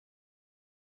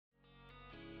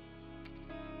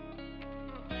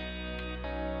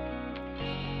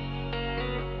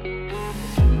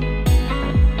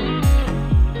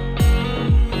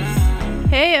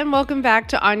Hey, and welcome back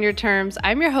to On Your Terms.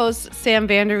 I'm your host, Sam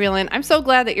Vanderwielen. I'm so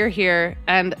glad that you're here,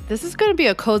 and this is going to be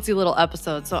a cozy little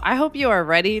episode, so I hope you are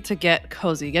ready to get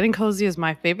cozy. Getting cozy is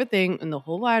my favorite thing in the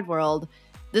whole wide world.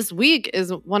 This week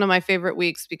is one of my favorite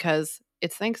weeks because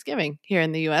it's Thanksgiving here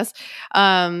in the US.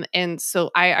 And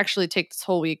so I actually take this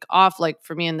whole week off. Like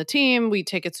for me and the team, we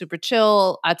take it super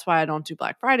chill. That's why I don't do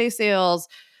Black Friday sales,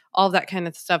 all that kind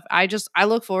of stuff. I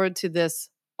look forward to this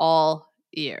all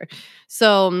year.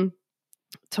 So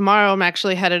tomorrow I'm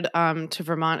actually headed to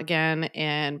Vermont again,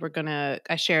 and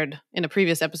I shared in a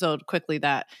previous episode quickly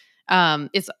that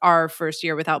it's our first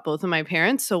year without both of my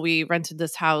parents. So we rented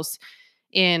this house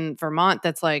in Vermont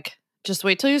that's like, just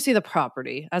wait till you see the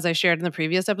property. As I shared in the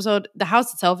previous episode, the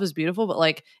house itself is beautiful, but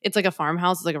like it's like a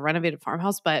farmhouse, it's like a renovated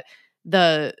farmhouse, but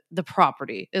the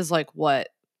property is like what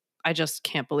I just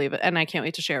can't believe it. And I can't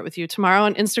wait to share it with you tomorrow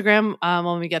on Instagram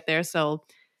when we get there. So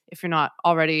if you're not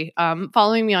already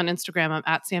following me on Instagram, I'm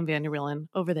at Sam Vanderwielen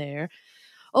over there,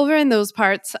 over in those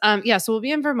parts. So we'll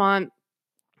be in Vermont.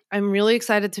 I'm really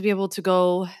excited to be able to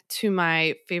go to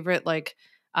my favorite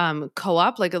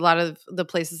co-op. Like a lot of the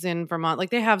places in Vermont, like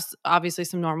they have obviously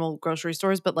some normal grocery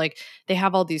stores, but like they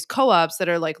have all these co-ops that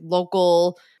are like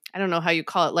local, I don't know how you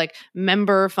call it, like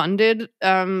member funded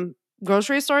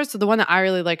grocery stores. So the one that I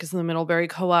really like is the Middlebury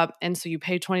Co-op, and so you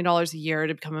pay $20 a year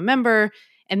to become a member,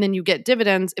 and then you get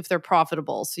dividends if they're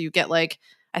profitable. So you get like,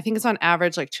 I think it's on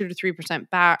average like 2 to 3%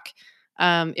 back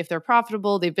if they're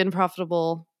profitable. They've been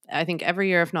profitable, I think, every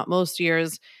year, if not most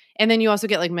years. And then you also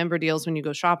get like member deals when you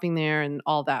go shopping there and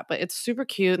all that. But it's super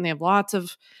cute, and they have lots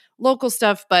of local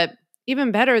stuff. But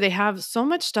even better, they have so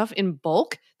much stuff in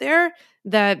bulk there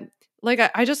that like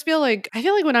I just feel like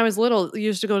when I was little, I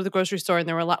used to go to the grocery store and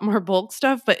there were a lot more bulk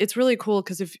stuff. But it's really cool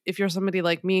because if you're somebody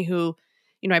like me who,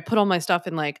 I put all my stuff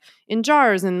in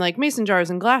jars and like mason jars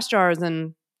and glass jars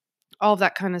and all of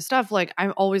that kind of stuff. Like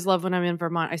I always love when I'm in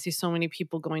Vermont, I see so many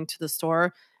people going to the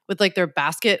store with like their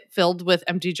basket filled with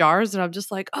empty jars. And I'm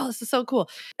just like, oh, this is so cool.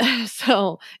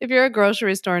 So if you're a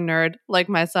grocery store nerd like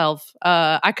myself,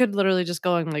 I could literally just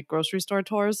go on like grocery store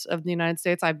tours of the United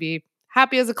States. I'd be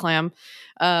happy as a clam.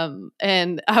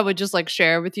 And I would just like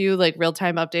share with you like real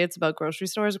time updates about grocery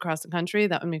stores across the country.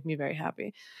 That would make me very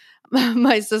happy.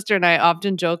 My sister and I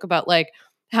often joke about like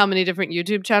how many different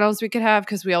YouTube channels we could have,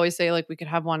 because we always say like we could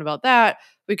have one about that.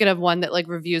 We could have one that like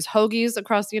reviews hoagies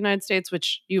across the United States,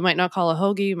 which you might not call a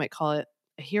hoagie, you might call it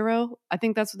a hero. I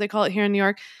think that's what they call it here in New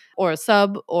York, or a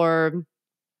sub, or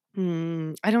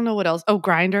I don't know what else. Oh,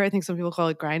 grinder. I think some people call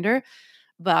it grinder,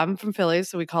 but I'm from Philly,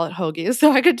 so we call it hoagies.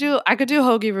 So I could do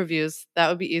hoagie reviews. That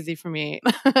would be easy for me.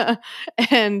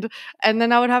 and and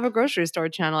then I would have a grocery store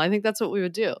channel. I think that's what we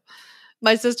would do.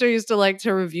 My sister used to like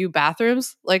to review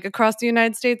bathrooms like across the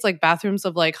United States, like bathrooms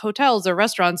of like hotels or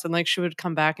restaurants. And like she would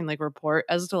come back and like report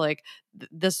as to like,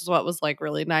 this is what was like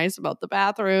really nice about the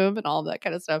bathroom and all of that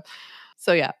kind of stuff.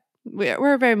 So yeah,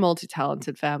 we're a very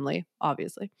multi-talented family,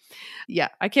 obviously. Yeah,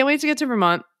 I can't wait to get to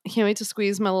Vermont. I can't wait to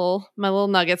squeeze my little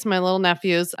nuggets, my little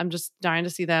nephews. I'm just dying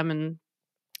to see them and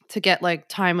to get like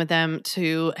time with them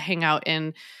to hang out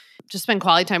and just spend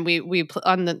quality time.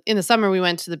 In the summer we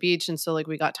went to the beach, and so like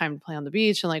we got time to play on the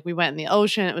beach, and like we went in the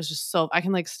ocean. It was just so I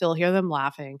can like still hear them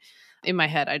laughing in my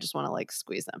head. I just want to like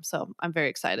squeeze them. So I'm very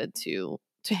excited to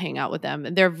hang out with them.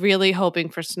 And they're really hoping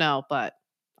for snow, but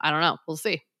I don't know. We'll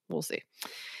see. We'll see.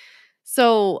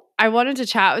 So I wanted to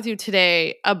chat with you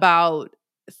today about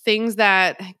things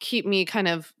that keep me kind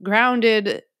of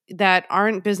grounded, that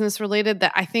aren't business related,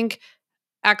 that I think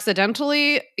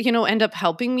accidentally, end up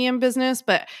helping me in business.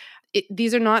 But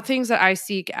these are not things that I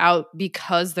seek out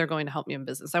because they're going to help me in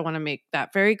business. I want to make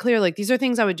that very clear. Like these are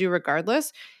things I would do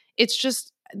regardless. It's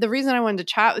just the reason I wanted to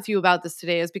chat with you about this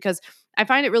today is because I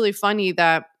find it really funny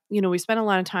that, we spend a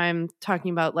lot of time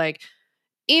talking about like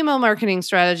email marketing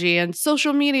strategy and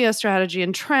social media strategy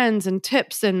and trends and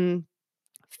tips and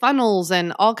funnels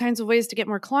and all kinds of ways to get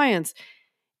more clients.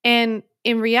 And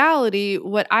in reality,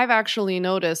 what I've actually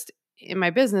noticed in my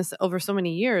business over so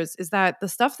many years is that the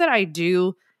stuff that I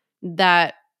do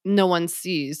that no one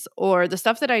sees, or the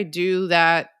stuff that I do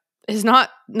that is not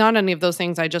any of those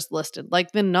things I just listed,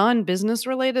 like the non-business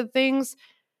related things,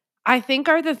 I think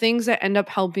are the things that end up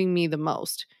helping me the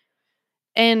most.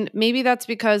 And maybe that's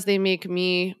because they make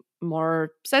me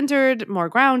more centered, more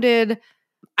grounded.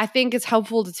 I think it's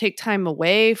helpful to take time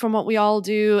away from what we all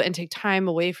do and take time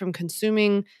away from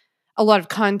consuming a lot of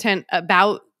content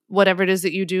about whatever it is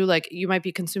that you do. Like you might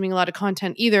be consuming a lot of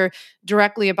content either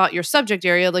directly about your subject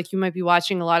area, like you might be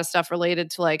watching a lot of stuff related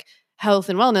to like health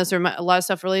and wellness, or a lot of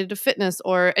stuff related to fitness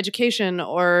or education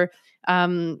or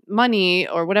money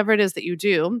or whatever it is that you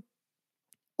do.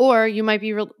 Or you might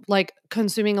be like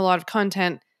consuming a lot of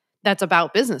content that's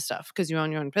about business stuff because you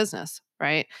own your own business,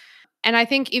 right? And I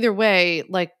think either way,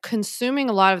 like consuming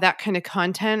a lot of that kind of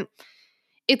content,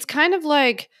 it's kind of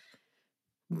like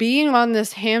being on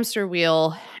this hamster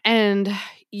wheel and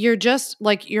you're just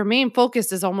like your main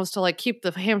focus is almost to like keep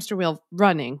the hamster wheel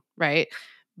running, right?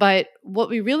 But what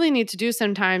we really need to do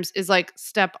sometimes is like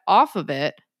step off of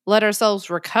it, let ourselves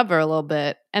recover a little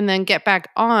bit, and then get back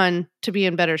on to be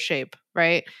in better shape,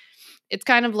 right? It's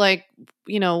kind of like,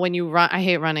 when you run, I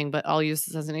hate running, but I'll use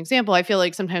this as an example. I feel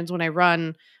like sometimes when I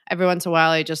run, every once in a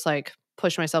while, I just like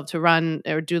push myself to run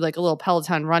or do like a little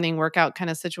Peloton running workout kind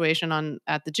of situation on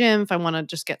at the gym if I want to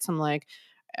just get some like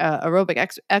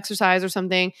aerobic exercise or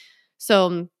something.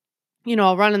 So,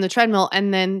 I'll run in the treadmill.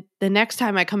 And then the next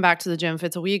time I come back to the gym, if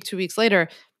it's a week, 2 weeks later,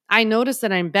 I notice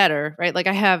that I'm better, right? Like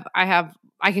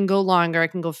I can go longer, I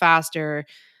can go faster.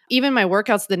 Even my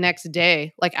workouts the next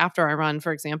day, like after I run,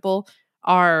 for example,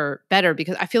 are better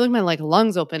because I feel like my like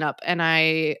lungs open up and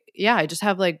I just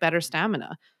have like better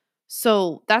stamina.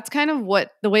 So that's kind of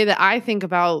what the way that I think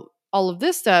about all of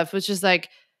this stuff, which is like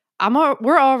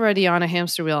we're already on a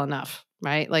hamster wheel enough,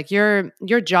 right? Like your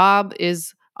job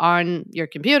is on your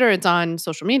computer, it's on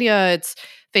social media, it's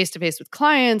face to face with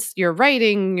clients, you're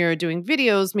writing, you're doing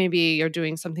videos, maybe you're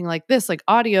doing something like this, like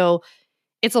audio.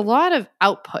 It's a lot of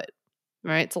output,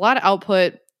 right? It's a lot of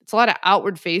output. It's a lot of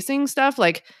outward facing stuff.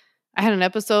 Like I had an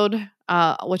episode,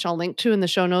 which I'll link to in the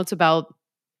show notes about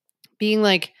being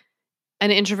like an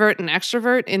introvert and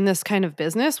extrovert in this kind of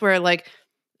business where like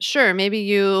sure maybe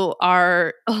you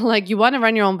are like you want to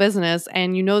run your own business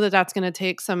and you know that that's going to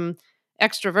take some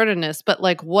extrovertedness, but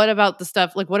like what about the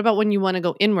stuff like what about when you want to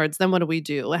go inwards, then what do we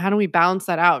do, how do we balance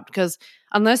that out? Because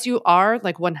unless you are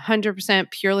like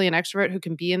 100% purely an extrovert who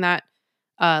can be in that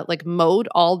like mode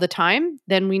all the time,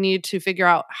 then we need to figure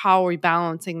out how are we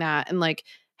balancing that and like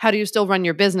how do you still run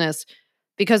your business?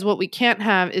 Because what we can't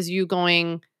have is you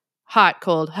going hot,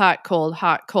 cold, hot, cold,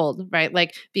 hot, cold, right?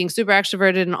 Like being super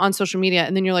extroverted and on social media.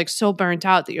 And then you're like so burnt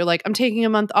out that you're like, I'm taking a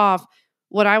month off.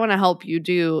 What I want to help you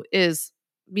do is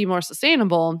be more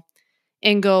sustainable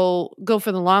and go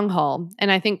for the long haul.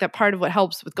 And I think that part of what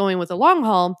helps with going with the long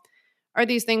haul are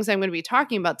these things I'm going to be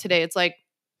talking about today. It's like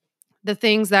the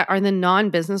things that are the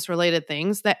non-business related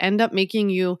things that end up making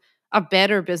you a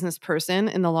better business person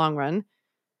in the long run.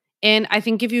 And I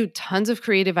think give you tons of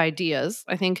creative ideas.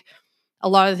 I think a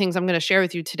lot of the things I'm going to share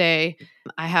with you today,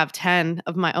 I have 10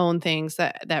 of my own things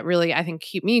that really I think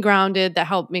keep me grounded, that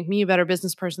help make me a better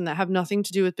business person, that have nothing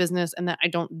to do with business and that I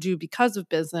don't do because of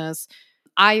business.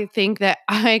 I think that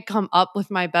I come up with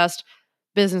my best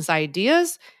business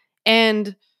ideas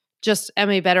and just am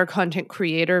a better content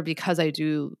creator because I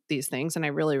do these things and I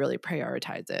really, really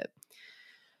prioritize it.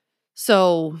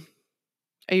 So,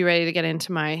 are you ready to get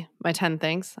into my 10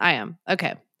 things? I am.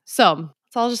 Okay. So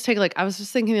I'll just take like I was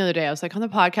just thinking the other day, I was like on the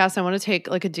podcast, I want to take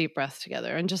like a deep breath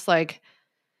together and just like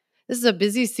this is a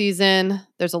busy season.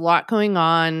 There's a lot going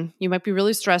on. You might be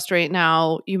really stressed right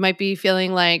now. You might be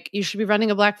feeling like you should be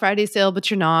running a Black Friday sale, but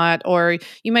you're not. Or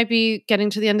you might be getting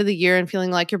to the end of the year and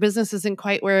feeling like your business isn't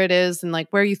quite where it is and like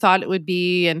where you thought it would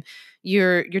be. And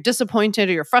you're disappointed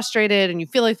or you're frustrated and you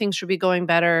feel like things should be going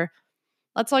better.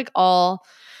 Let's like all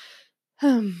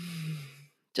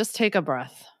just take a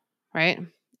breath, right?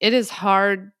 It is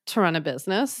hard to run a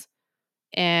business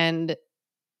and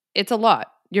it's a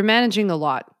lot. You're managing a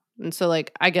lot. And so,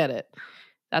 like, I get it.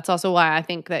 That's also why I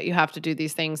think that you have to do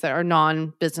these things that are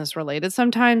non business related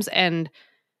sometimes. And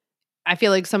I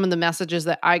feel like some of the messages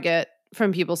that I get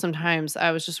from people sometimes,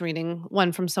 I was just reading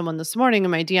one from someone this morning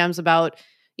in my DMs about,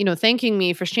 thanking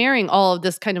me for sharing all of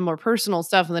this kind of more personal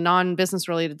stuff and the non business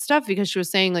related stuff because she was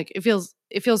saying like it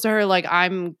feels to her like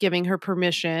I'm giving her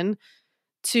permission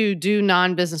to do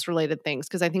non business related things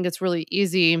because I think it's really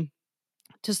easy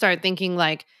to start thinking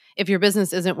like if your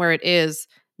business isn't where it is,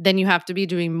 then you have to be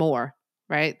doing more,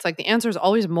 right? It's like the answer is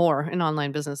always more in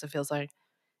online business, it feels like.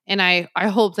 And I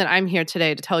hope that I'm here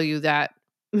today to tell you that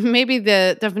maybe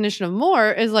the definition of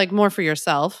more is like more for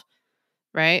yourself,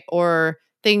 right? Or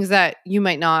things that you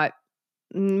might not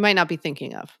be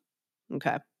thinking of.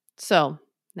 Okay. So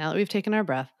now that we've taken our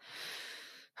breath,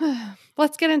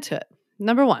 let's get into it.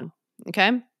 Number one.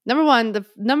 Okay. Number one, the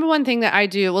number one thing that I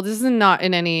do, well, this is not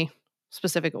in any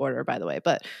specific order, by the way,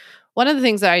 but one of the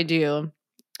things that I do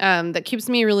that keeps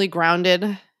me really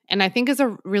grounded and I think is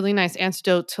a really nice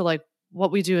antidote to like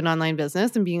what we do in online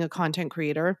business and being a content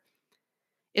creator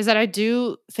is that I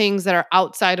do things that are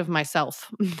outside of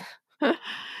myself.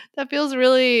 That feels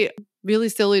really, really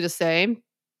silly to say. And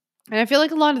I feel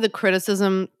like a lot of the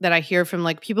criticism that I hear from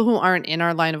like people who aren't in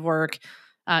our line of work,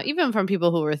 even from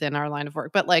people who are within our line of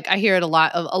work. But like I hear it a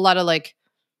lot of like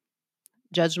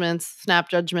judgments, snap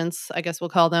judgments, I guess we'll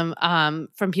call them,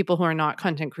 from people who are not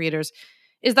content creators,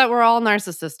 is that we're all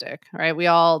narcissistic, right? We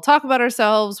all talk about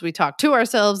ourselves, we talk to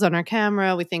ourselves on our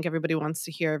camera, we think everybody wants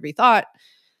to hear every thought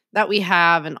that we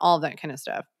have and all that kind of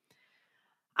stuff.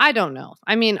 I don't know.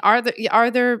 I mean, are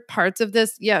there parts of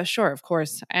this? Yeah, sure, of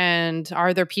course. And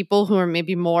are there people who are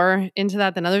maybe more into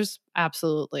that than others?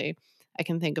 Absolutely. I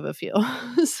can think of a few.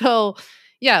 So,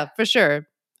 yeah, for sure.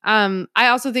 I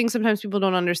also think sometimes people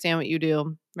don't understand what you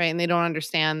do, right? And they don't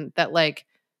understand that like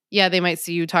yeah, they might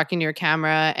see you talking to your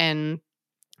camera and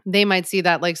they might see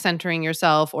that like centering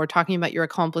yourself or talking about your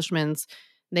accomplishments.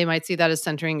 They might see that as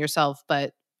centering yourself,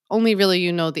 but only really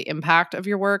you know the impact of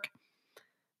your work.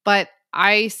 But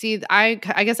I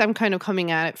guess I'm kind of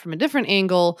coming at it from a different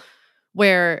angle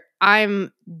where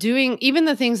I'm doing even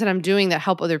the things that I'm doing that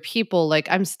help other people, like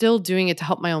I'm still doing it to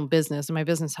help my own business and my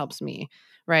business helps me,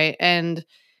 right? And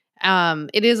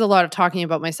it is a lot of talking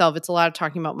about myself. It's a lot of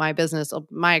talking about my business,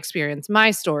 my experience,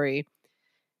 my story.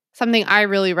 Something I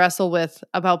really wrestle with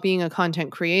about being a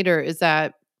content creator is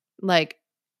that like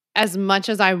as much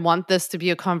as I want this to be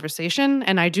a conversation,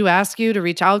 and I do ask you to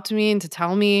reach out to me and to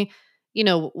tell me,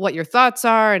 what your thoughts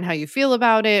are and how you feel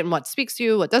about it and what speaks to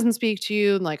you, what doesn't speak to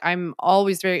you. Like, I'm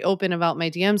always very open about my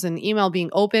DMs and email being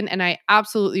open, and I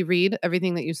absolutely read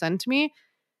everything that you send to me.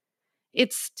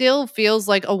 It still feels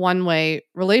like a one way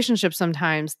relationship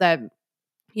sometimes that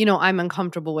I'm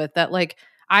uncomfortable with that. Like,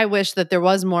 I wish that there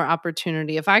was more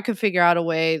opportunity. If I could figure out a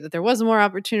way that there was more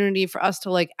opportunity for us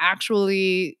to like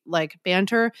actually like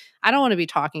banter, I don't want to be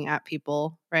talking at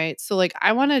people, right? So, like,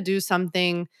 I want to do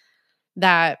something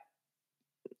that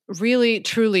really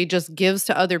truly just gives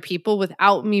to other people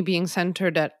without me being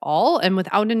centered at all and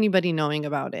without anybody knowing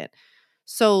about it.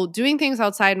 So doing things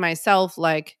outside myself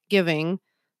like giving,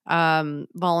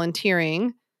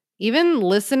 volunteering, even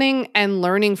listening and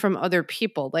learning from other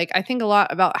people. Like I think a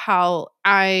lot about how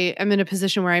I am in a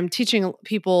position where I'm teaching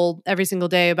people every single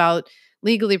day about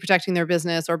legally protecting their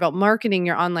business or about marketing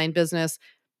your online business,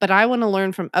 but I want to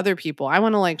learn from other people. I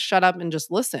want to like shut up and just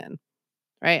listen,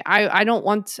 right? I don't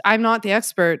want I'm not the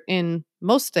expert in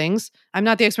most things. I'm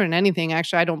not the expert in anything.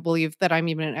 Actually, I don't believe that I'm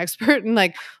even an expert in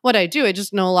like what I do. I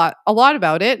just know a lot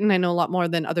about it and I know a lot more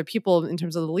than other people in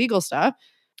terms of the legal stuff.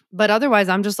 But otherwise,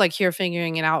 I'm just like here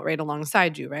figuring it out right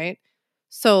alongside you, right?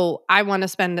 So, I want to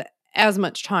spend as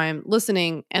much time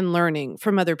listening and learning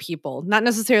from other people, not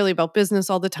necessarily about business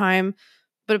all the time,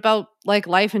 but about like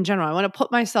life in general. I want to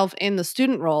put myself in the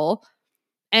student role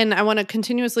and I want to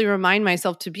continuously remind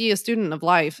myself to be a student of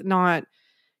life,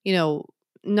 you know,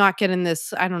 not get in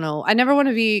this, I don't know. I never want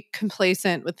to be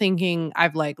complacent with thinking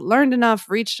I've like learned enough,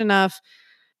 reached enough.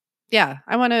 Yeah,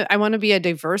 I want to be a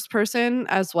diverse person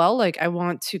as well. Like I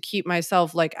want to keep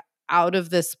myself like out of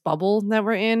this bubble that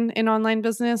we're in online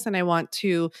business and I want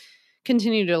to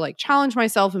continue to like challenge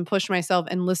myself and push myself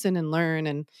and listen and learn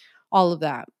and all of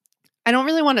that. I don't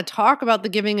really want to talk about the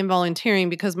giving and volunteering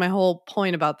because my whole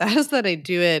point about that is that I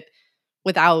do it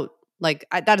without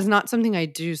that is not something I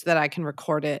do so that I can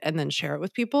record it and then share it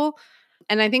with people.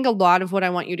 And I think a lot of what I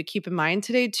want you to keep in mind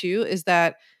today too is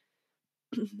that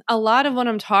a lot of what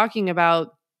I'm talking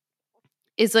about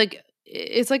is like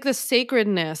it's like the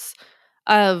sacredness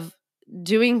of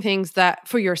doing things that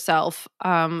for yourself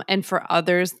and for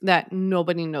others that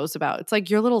nobody knows about. It's like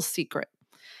your little secret.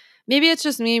 Maybe it's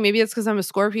just me, maybe it's because I'm a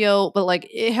Scorpio, but like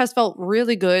it has felt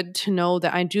really good to know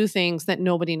that I do things that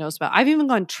nobody knows about. I've even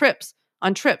gone trips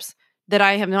that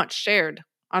I have not shared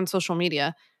on social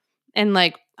media. And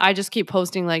like I just keep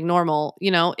posting like normal,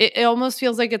 it almost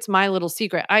feels like it's my little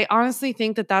secret. I honestly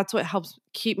think that that's what helps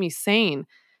keep me sane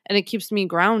and it keeps me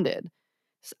grounded.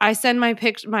 I send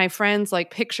my friends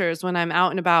like pictures when I'm out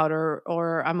and about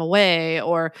or I'm away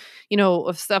or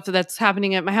of stuff that's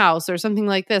happening at my house or something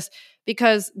like this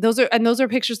because those are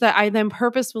pictures that I then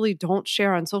purposefully don't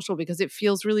share on social because it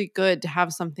feels really good to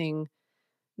have something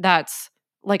that's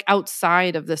like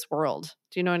outside of this world.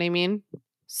 Do you know what I mean?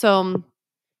 So I'm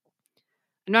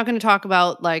not going to talk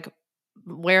about like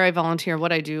where I volunteer,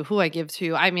 what I do, who I give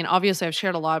to. I mean, obviously, I've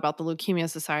shared a lot about the Leukemia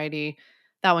Society,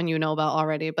 that one you know about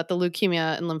already, but the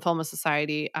Leukemia and Lymphoma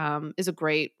Society is a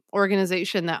great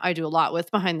organization that I do a lot with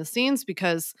behind the scenes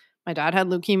because my dad had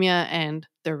leukemia and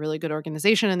they're a really good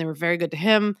organization and they were very good to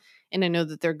him. And I know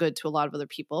that they're good to a lot of other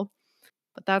people.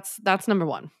 But that's number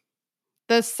one.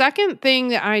 The second thing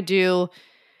that I do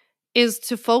is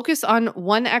to focus on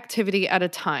one activity at a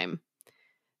time.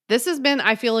 This has been,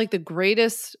 I feel like, the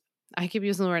greatest, I keep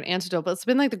using the word antidote, but it's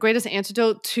been like the greatest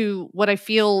antidote to what I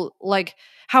feel like,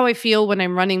 how I feel when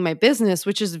I'm running my business,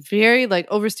 which is very like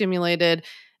overstimulated.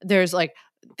 There's like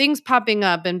things popping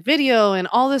up and video and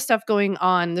all this stuff going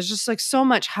on. There's just like so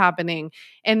much happening.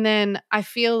 And then I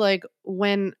feel like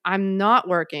when I'm not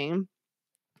working,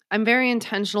 I'm very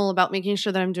intentional about making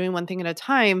sure that I'm doing one thing at a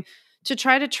time to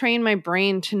try to train my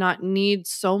brain to not need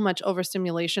so much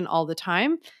overstimulation all the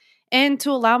time and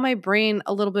to allow my brain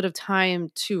a little bit of time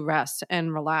to rest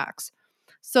and relax.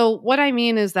 So, what I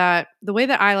mean is that the way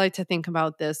that I like to think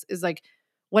about this is like,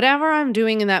 whatever I'm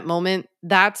doing in that moment,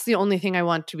 that's the only thing I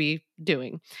want to be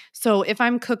doing. So, if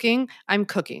I'm cooking, I'm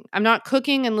cooking. I'm not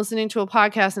cooking and listening to a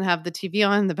podcast and have the TV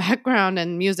on in the background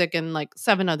and music and like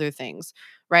seven other things,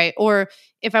 right? Or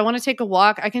if I want to take a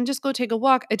walk, I can just go take a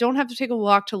walk. I don't have to take a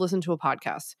walk to listen to a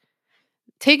podcast.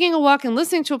 Taking a walk and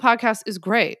listening to a podcast is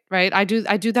great, right? I do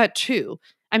that too.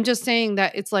 I'm just saying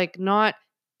that it's like not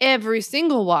every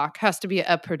single walk has to be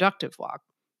a productive walk.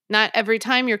 Not every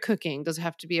time you're cooking does it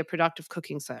have to be a productive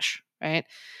cooking sesh, right?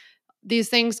 These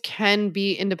things can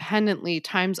be independently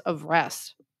times of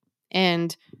rest.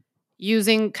 And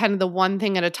using kind of the one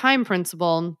thing at a time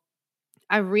principle,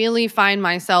 I really find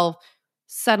myself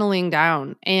settling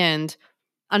down and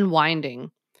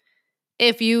unwinding.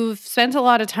 If you've spent a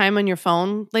lot of time on your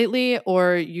phone lately,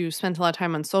 or you spent a lot of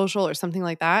time on social or something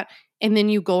like that, and then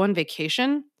you go on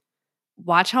vacation,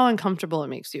 watch how uncomfortable it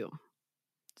makes you.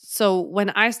 So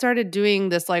when I started doing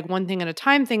this like one thing at a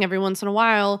time thing every once in a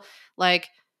while, like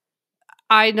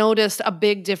I noticed a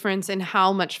big difference in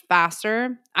how much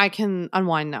faster I can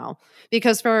unwind now.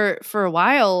 Because for a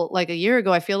while, like a year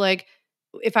ago, I feel like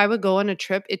if I would go on a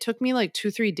trip, it took me like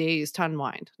 2-3 days to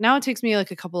unwind. Now it takes me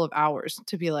like a couple of hours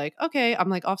to be like, okay, I'm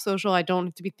like off social. I don't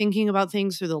have to be thinking about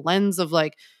things through the lens of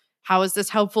like, how is this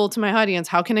helpful to my audience?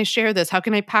 How can I share this? How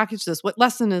can I package this? What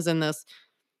lesson is in this?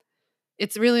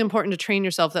 It's really important to train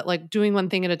yourself that like doing one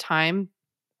thing at a time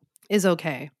is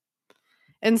okay.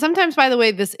 And sometimes, by the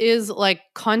way, this is like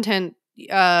content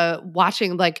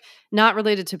watching, like not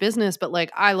related to business, but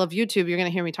like I love YouTube. You're gonna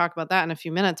hear me talk about that in a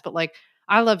few minutes, but like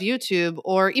I love YouTube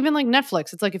or even like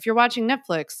Netflix. It's like if you're watching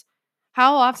Netflix,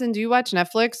 how often do you watch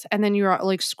Netflix and then you're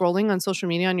like scrolling on social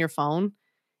media on your phone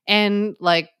and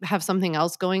like have something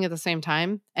else going at the same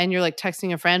time and you're like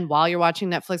texting a friend while you're watching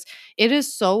Netflix? It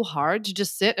is so hard to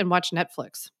just sit and watch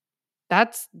Netflix.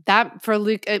 That's that for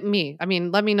like me. I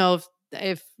mean, let me know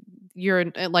if you're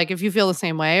like if you feel the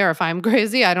same way or if I'm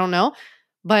crazy, I don't know.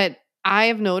 But I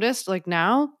have noticed like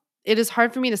now it is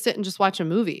hard for me to sit and just watch a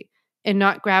movie and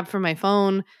not grab for my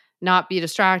phone, not be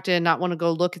distracted, not want to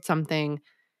go look at something.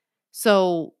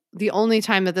 So the only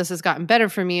time that this has gotten better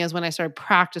for me is when I started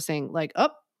practicing like, oh,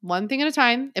 one thing at a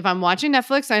time. If I'm watching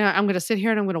Netflix, I'm going to sit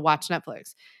here and I'm going to watch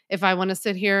Netflix. If I want to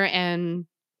sit here and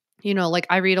like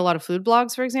I read a lot of food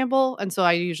blogs, for example, and so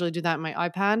I usually do that on my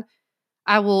iPad.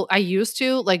 I used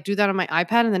to like do that on my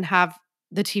iPad and then have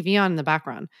the TV on in the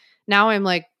background. Now I'm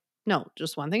like, no,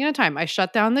 just one thing at a time. I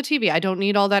shut down the TV. I don't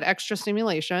need all that extra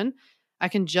stimulation. I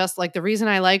can just like the reason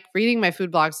I like reading my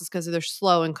food blogs is because they're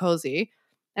slow and cozy.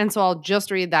 And so I'll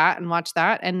just read that and watch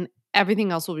that and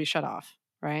everything else will be shut off.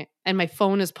 Right. And my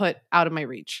phone is put out of my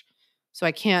reach. So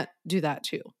I can't do that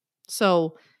too.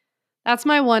 So that's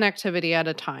my one activity at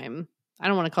a time. I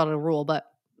don't want to call it a rule, but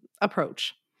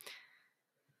approach.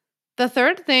 The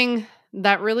third thing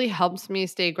that really helps me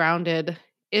stay grounded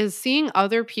is seeing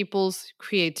other people's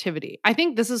creativity. I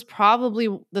think this is probably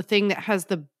the thing that has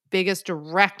the biggest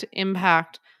direct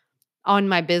impact on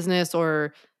my business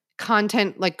or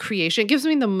content like creation. It gives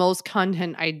me the most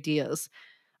content ideas.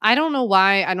 I don't know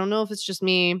why. I don't know if it's just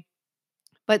me,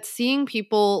 but seeing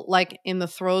people like in the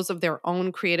throes of their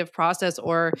own creative process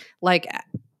or like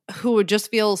who would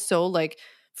just feel so like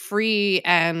free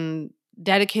and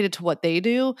dedicated to what they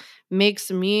do makes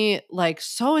me like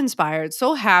so inspired,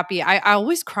 so happy. I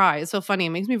always cry. It's so funny. It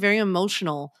makes me very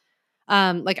emotional.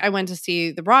 Like I went to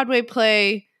see the Broadway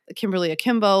play, Kimberly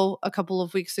Akimbo, a couple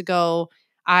of weeks ago.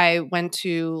 I went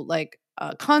to like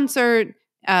a concert,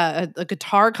 a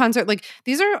guitar concert. Like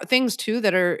these are things too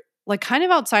that are like kind of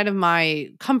outside of my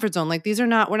comfort zone. Like these are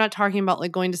not, we're not talking about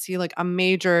like going to see like a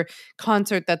major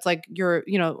concert that's like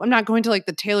I'm not going to like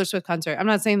the Taylor Swift concert. I'm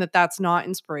not saying that that's not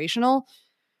inspirational,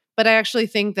 but I actually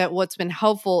think that what's been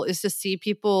helpful is to see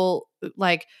people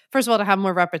like, first of all, to have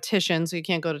more repetition. So you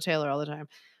can't go to Taylor all the time,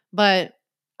 but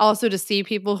also to see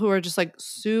people who are just like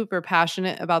super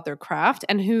passionate about their craft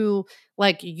and who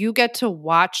like you get to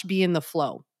watch be in the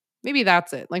flow. Maybe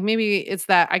that's it. Like maybe it's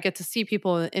that I get to see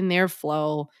people in their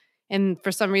flow. And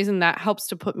for some reason that helps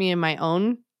to put me in my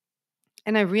own.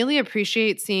 And I really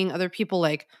appreciate seeing other people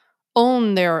like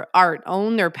own their art,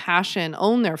 own their passion,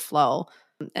 own their flow.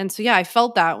 And so, yeah, I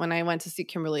felt that when I went to see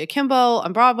Kimberly Akimbo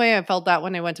on Broadway. I felt that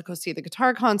when I went to go see the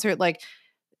guitar concert. Like,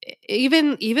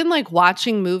 even like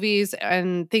watching movies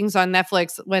and things on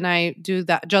Netflix when I do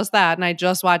that and I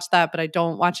just watch that, but I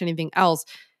don't watch anything else.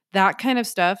 That kind of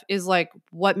stuff is like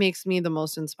what makes me the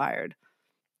most inspired.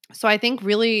 So I think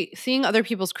really seeing other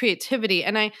people's creativity,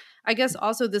 and I guess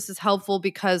also this is helpful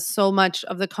because so much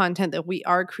of the content that we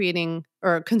are creating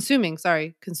or consuming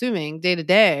day to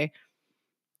day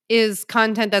is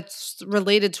content that's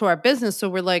related to our business. So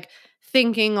we're like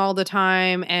thinking all the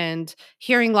time and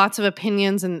hearing lots of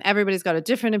opinions, and everybody's got a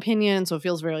different opinion. So it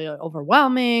feels really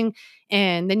overwhelming.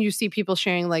 And then you see people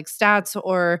sharing like stats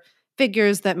or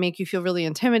figures that make you feel really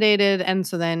intimidated. And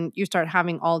so then you start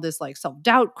having all this like self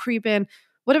doubt creep in.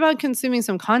 What about consuming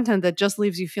some content that just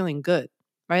leaves you feeling good,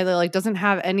 right? That like doesn't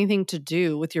have anything to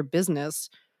do with your business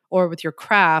or with your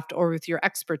craft or with your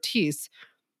expertise?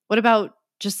 What about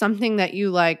just something that you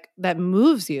like that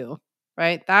moves you,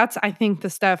 right? That's, I think,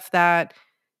 the stuff that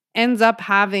ends up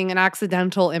having an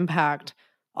accidental impact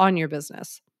on your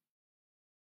business.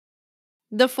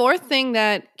 The fourth thing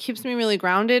that keeps me really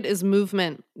grounded is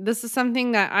movement. This is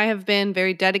something that I have been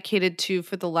very dedicated to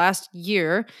for the last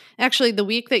year. Actually, the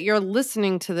week that you're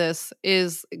listening to this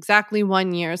is exactly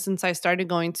 1 year since I started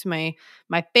going to my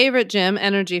favorite gym,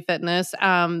 Energy Fitness.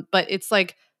 But it's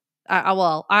like,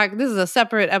 this is a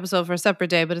separate episode for a separate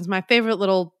day, but it's my favorite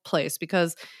little place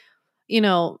because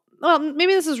well,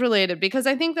 maybe this is related because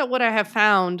I think what I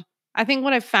found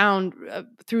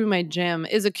through my gym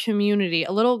is a community,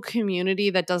 a little community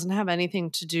that doesn't have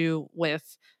anything to do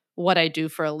with what I do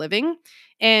for a living,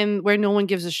 and where no one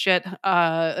gives a shit,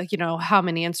 how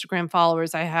many Instagram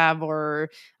followers I have or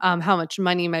how much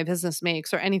money my business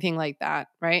makes or anything like that,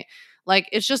 right? Like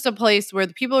it's just a place where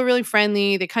the people are really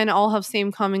friendly. They kind of all have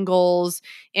same common goals,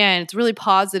 and it's a really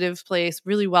positive place,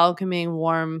 really welcoming,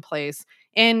 warm place,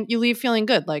 and you leave feeling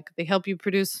good. Like they help you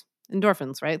produce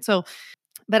endorphins, right? So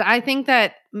but I think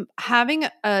that having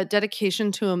a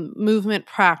dedication to a movement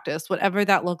practice, whatever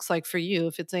that looks like for you,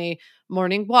 if it's a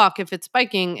morning walk, if it's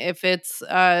biking, if it's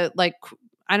I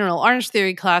don't know, Orange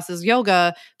Theory classes,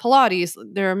 yoga, Pilates,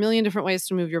 there are a million different ways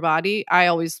to move your body. I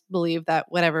always believe that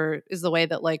whatever is the way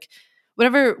that like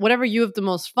whatever you have the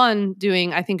most fun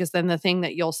doing, I think is then the thing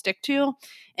that you'll stick to.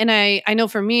 And I know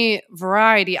for me,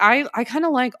 variety, I kind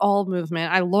of like all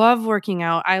movement. I love working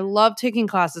out. I love taking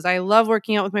classes. I love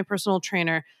working out with my personal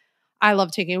trainer. I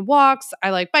love taking walks. I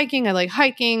like biking. I like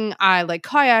hiking. I like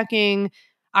kayaking.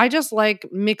 I just like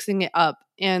mixing it up.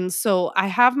 And so I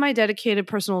have my dedicated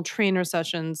personal trainer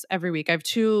sessions every week. I have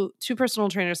two personal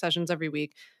trainer sessions every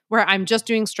week where I'm just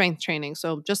doing strength training.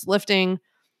 So just lifting,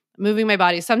 moving my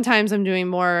body. Sometimes I'm doing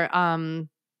more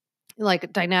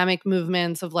like dynamic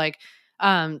movements of like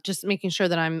just making sure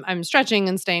that I'm stretching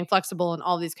and staying flexible and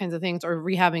all these kinds of things, or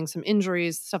rehabbing some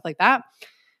injuries, stuff like that.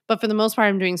 But for the most part,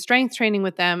 I'm doing strength training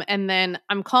with them. And then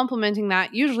I'm complementing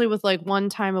that usually with like one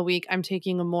time a week, I'm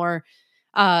taking a more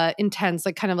intense,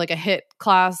 like kind of like a hit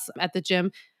class at the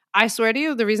gym. I swear to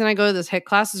you, the reason I go to this hit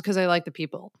class is because I like the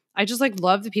people. I just like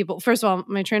love the people. First of all,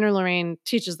 my trainer Lorraine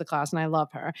teaches the class and I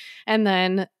love her. And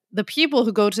then the people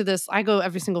who go to this, I go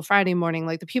every single Friday morning.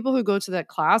 Like the people who go to that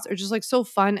class are just like so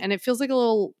fun. And it feels like a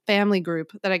little family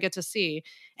group that I get to see.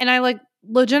 And I like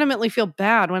legitimately feel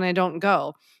bad when I don't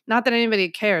go. Not that anybody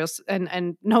cares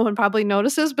and no one probably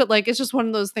notices, but like it's just one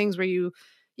of those things where you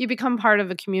become part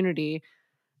of a community.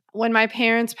 When my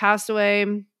parents passed away,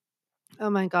 oh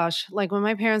my gosh, like when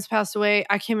my parents passed away,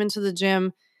 I came into the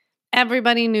gym.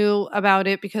 Everybody knew about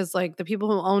it because like the people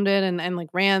who owned it and like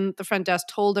ran the front desk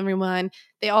told everyone.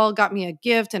 They all got me a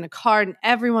gift and a card, and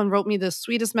everyone wrote me the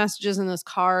sweetest messages in this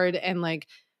card, and like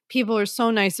people are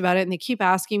so nice about it and they keep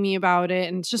asking me about it,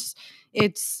 and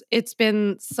it's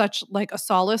been such like a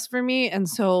solace for me. And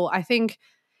so I think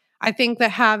that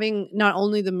having not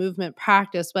only the movement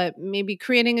practice, but maybe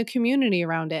creating a community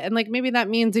around it. And like maybe that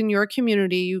means in your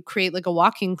community, you create like a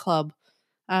walking club.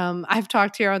 I've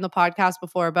talked here on the podcast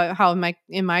before about how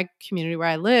in my community where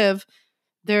I live,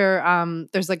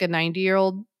 there's like a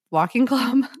 90-year-old walking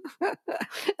club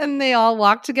and they all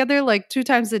walk together like two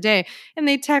times a day, and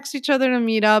they text each other to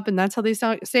meet up, and that's how they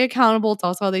stay accountable. It's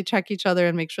also how they check each other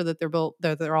and make sure that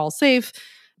they're all safe.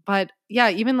 But yeah,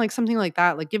 even like something like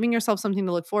that, like giving yourself something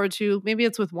to look forward to. Maybe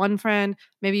it's with one friend,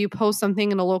 maybe you post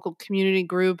something in a local community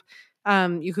group.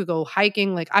 You could go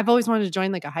hiking. Like I've always wanted to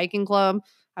join like a hiking club.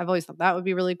 I've always thought that would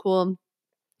be really cool.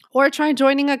 Or try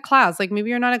joining a class. Like maybe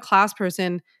you're not a class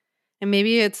person, and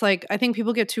maybe it's like, I think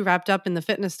people get too wrapped up in the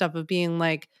fitness stuff of being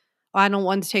like, oh, I don't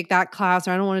want to take that class,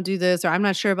 or I don't want to do this, or I'm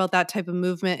not sure about that type of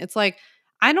movement. It's like,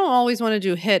 I don't always want to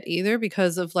do HIT either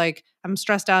because of like, I'm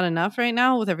stressed out enough right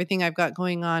now with everything I've got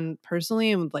going on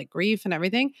personally and with like grief and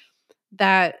everything.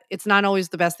 that it's not always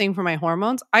the best thing for my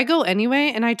hormones, I go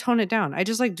anyway and I tone it down. I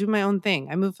just like do my own thing.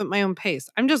 I move at my own pace.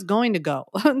 I'm just going to go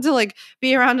to like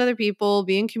be around other people,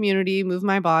 be in community, move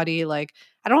my body. Like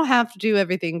I don't have to do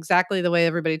everything exactly the way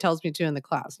everybody tells me to in the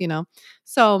class, you know?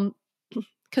 So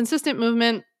consistent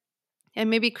movement and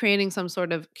maybe creating some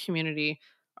sort of community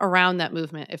around that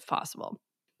movement if possible.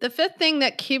 The fifth thing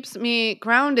that keeps me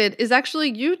grounded is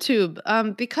actually YouTube,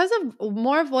 because of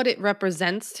more of what it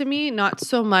represents to me, not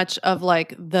so much of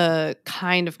like the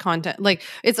kind of content. Like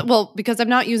it's well because I'm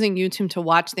not using YouTube to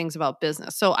watch things about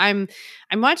business. So I'm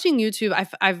watching YouTube.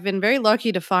 I've been very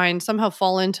lucky to find somehow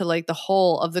fall into like the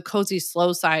whole of the cozy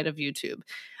slow side of YouTube.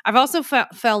 I've also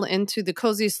fell into the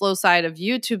cozy slow side of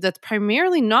YouTube that's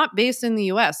primarily not based in the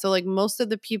US. So like most of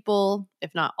the people,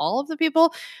 if not all of the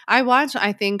people I watch,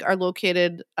 I think, are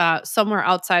located somewhere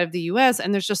outside of the US.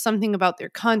 And there's just something about their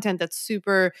content that's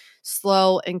super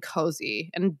slow and cozy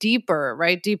and deeper,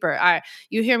 right? Deeper.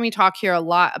 You hear me talk here a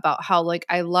lot about how like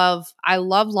I love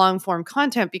long form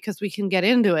content because we can get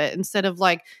into it instead of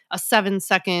like a 7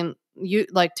 second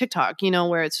like TikTok,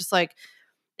 where it's just like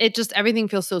it just everything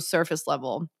feels so surface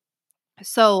level.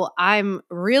 So I'm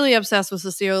really obsessed with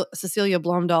Cecilia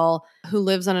Blomdahl, who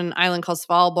lives on an island called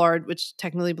Svalbard, which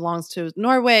technically belongs to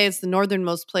Norway. It's the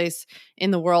northernmost place in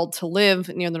the world to live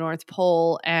near the North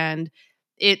Pole. And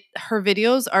her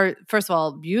videos are, first of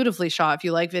all, beautifully shot. If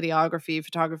you like videography,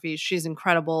 photography, she's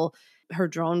incredible. Her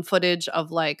drone footage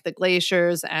of like the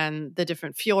glaciers and the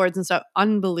different fjords and stuff,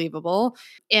 unbelievable.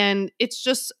 And it's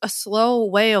just a slow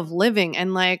way of living.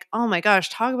 And like, oh my gosh,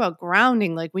 talk about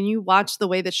grounding. Like when you watch the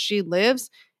way that she lives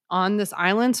on this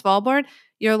island, Svalbard,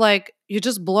 you're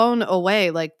just blown away.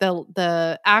 Like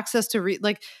the access to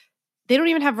like they don't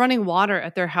even have running water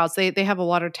at their house. They have a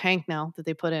water tank now that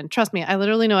they put in. Trust me, I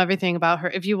literally know everything about her.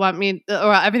 If you want me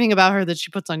or everything about her that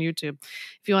she puts on YouTube.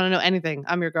 If you want to know anything,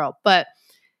 I'm your girl. But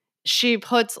she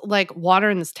puts like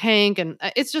water in this tank and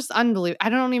it's just unbelievable. I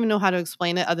don't even know how to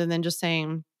explain it other than just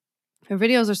saying her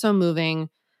videos are so moving.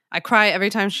 I cry every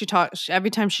time she talks.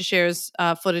 Every time she shares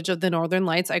footage of the Northern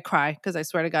Lights, I cry because I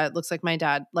swear to God, it looks like my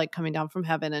dad, like coming down from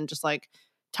heaven and just like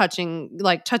touching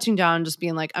down, just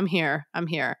being like, I'm here,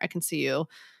 I can see you."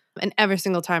 And every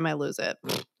single time I lose it,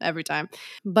 every time.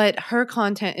 But her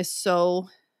content is so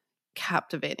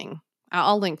captivating.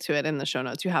 I'll link to it in the show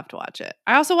notes. You have to watch it.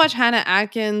 I also watch Hannah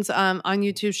Atkins on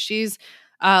YouTube. She's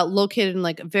located in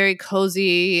like a very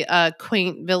cozy,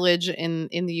 quaint village in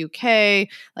the UK.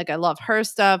 Like I love her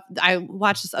stuff. I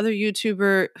watch this other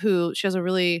YouTuber who she has a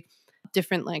really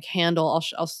different like handle.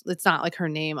 It's not like her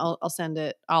name. I'll send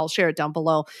it. I'll share it down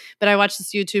below. But I watch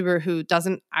this YouTuber who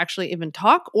doesn't actually even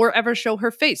talk or ever show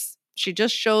her face. She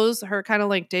just shows her kind of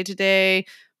like day to day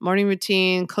morning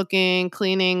routine, cooking,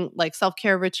 cleaning, like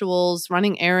self-care rituals,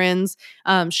 running errands.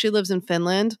 She lives in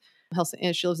Finland.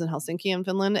 She lives in Helsinki in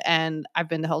Finland, and I've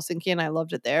been to Helsinki and I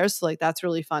loved it there. So like that's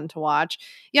really fun to watch.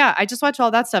 Yeah, I just watch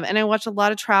all that stuff, and I watch a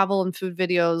lot of travel and food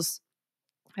videos.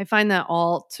 I find that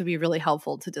all to be really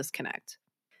helpful to disconnect.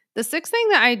 The sixth thing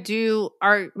that I do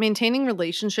are maintaining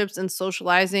relationships and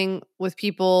socializing with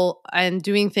people and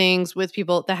doing things with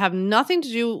people that have nothing to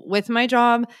do with my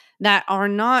job, that are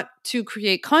not to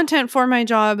create content for my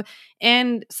job,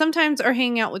 and sometimes are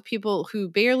hanging out with people who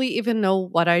barely even know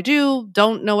what I do,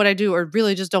 don't know what I do, or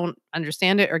really just don't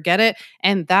understand it or get it.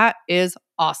 And that is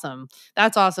awesome.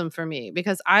 That's awesome for me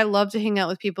because I love to hang out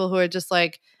with people who are just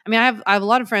like, I mean, I have a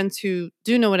lot of friends who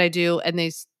do know what I do and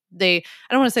they I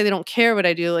don't want to say they don't care what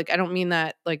I do. Like I don't mean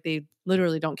that like they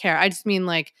literally don't care. I just mean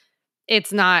like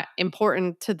it's not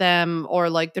important to them or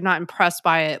like they're not impressed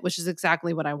by it, which is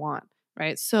exactly what I want,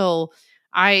 right? So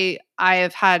I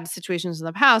have had situations in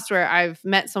the past where I've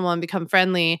met someone, become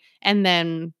friendly, and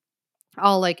then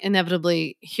I'll like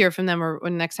inevitably hear from them or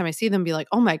when next time I see them be like,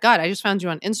 "Oh my god, I just found you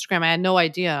on Instagram. I had no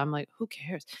idea." I'm like, "Who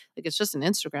cares? Like it's just an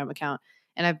Instagram account."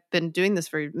 And I've been doing this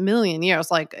for a million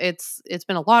years. Like it's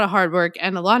been a lot of hard work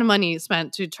and a lot of money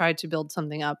spent to try to build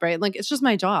something up, right? Like it's just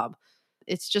my job.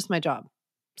 It's just my job.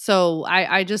 So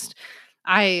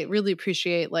I really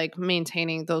appreciate like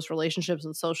maintaining those relationships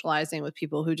and socializing with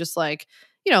people who just like,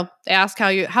 they ask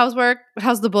how's work,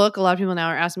 how's the book? A lot of people now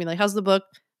are asking me like, how's the book?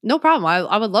 No problem.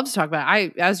 I would love to talk about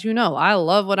it. As you know, I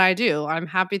love what I do. I'm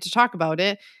happy to talk about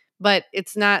it, but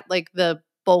it's not like the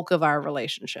bulk of our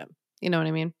relationship. You know what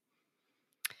I mean?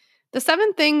 The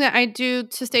seventh thing that I do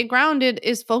to stay grounded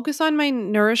is focus on my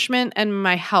nourishment and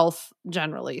my health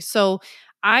generally. So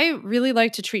I really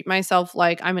like to treat myself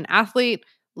like I'm an athlete,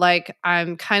 like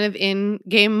I'm kind of in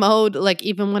game mode, like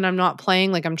even when I'm not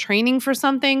playing, like I'm training for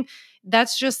something.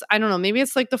 That's just, I don't know, maybe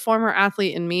it's like the former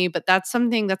athlete in me, but that's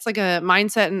something that's like a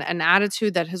mindset and an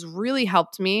attitude that has really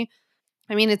helped me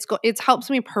I mean, it's helps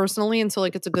me personally, and so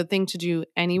like it's a good thing to do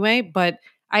anyway. But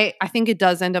I think it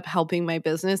does end up helping my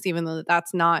business, even though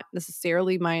that's not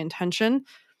necessarily my intention.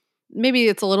 Maybe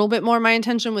it's a little bit more my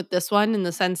intention with this one in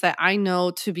the sense that I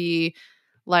know to be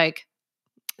like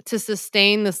to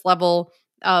sustain this level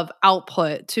of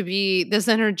output, to be this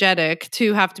energetic,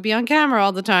 to have to be on camera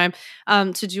all the time,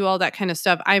 to do all that kind of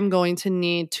stuff, I'm going to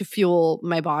need to fuel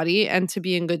my body and to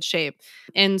be in good shape.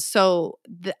 And so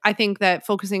I think that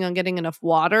focusing on getting enough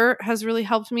water has really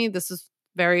helped me. This is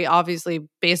very obviously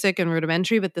basic and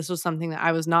rudimentary, but this was something that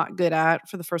I was not good at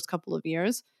for the first couple of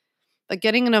years. Like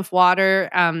getting enough water,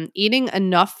 eating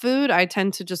enough food. I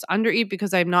tend to just undereat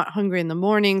because I'm not hungry in the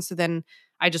morning. So then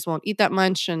I just won't eat that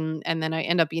much. And then I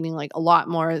end up eating like a lot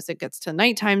more as it gets to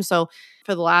nighttime. So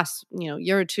for the last,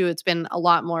 year or two, it's been a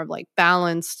lot more of like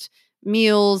balanced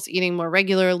meals, eating more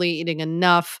regularly, eating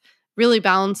enough, really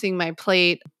balancing my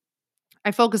plate.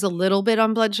 I focus a little bit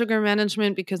on blood sugar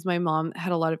management because my mom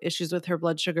had a lot of issues with her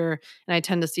blood sugar, and I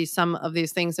tend to see some of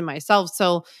these things in myself.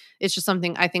 So it's just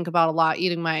something I think about a lot,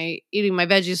 eating my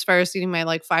veggies first, eating my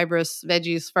like fibrous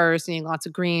veggies first, eating lots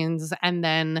of greens, and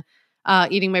then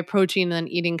eating my protein, and then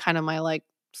eating kind of my like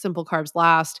simple carbs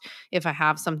last if I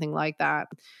have something like that.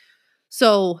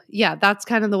 So, yeah, that's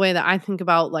kind of the way that I think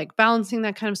about like balancing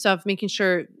that kind of stuff, making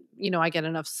sure, I get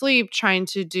enough sleep, trying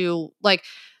to do like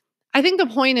I think the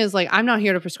point is like I'm not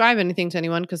here to prescribe anything to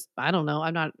anyone because I don't know.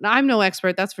 I'm no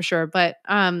expert, that's for sure. But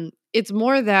it's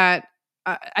more that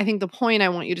I think the point I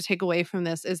want you to take away from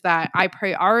this is that I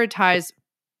prioritizing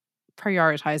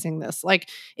this. Like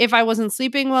if I wasn't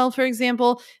sleeping well, for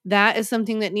example, that is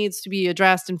something that needs to be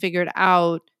addressed and figured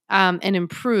out and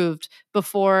improved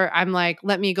before I'm like,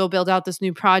 let me go build out this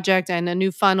new project and a new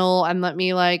funnel and let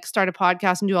me like start a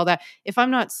podcast and do all that. If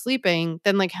I'm not sleeping,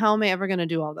 then like how am I ever going to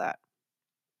do all that?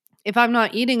 If I'm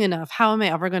not eating enough, how am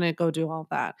I ever going to go do all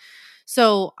that?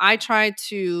 So I try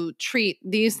to treat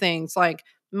these things like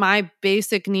my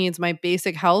basic needs, my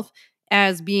basic health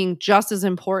as being just as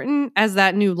important as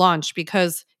that new launch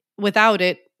because without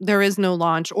it, there is no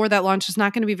launch or that launch is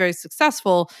not going to be very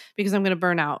successful because I'm going to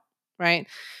burn out. Right.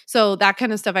 So that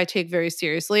kind of stuff I take very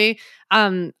seriously.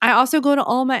 I also go to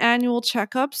all my annual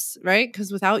checkups, right?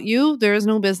 Because without you, there is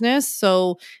no business.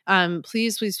 So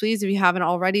please, please, please, if you haven't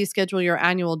already, schedule your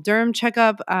annual derm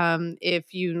checkup.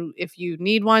 If you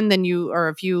need one, then or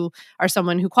if you are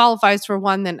someone who qualifies for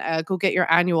one, then go get your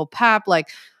annual PAP. Like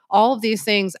all of these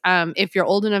things. If you're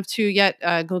old enough to yet,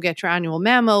 go get your annual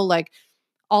mammo. Like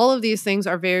all of these things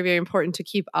are very, very important to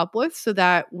keep up with so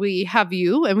that we have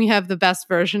you and we have the best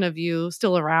version of you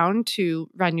still around to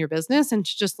run your business and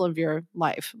to just live your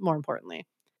life, more importantly.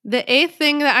 The eighth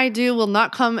thing that I do will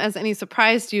not come as any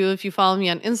surprise to you if you follow me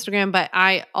on Instagram, but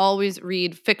I always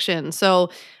read fiction.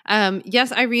 So,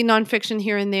 yes, I read nonfiction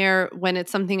here and there when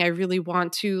it's something I really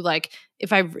want to like.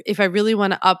 If I really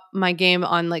want to up my game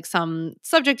on like some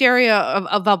subject area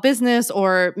about business,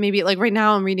 or maybe like right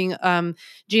now I'm reading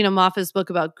Gina Moffitt's book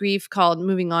about grief called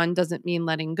 "Moving On Doesn't Mean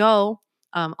Letting Go."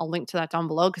 I'll link to that down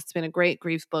below because it's been a great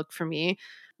grief book for me.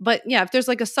 But yeah, if there's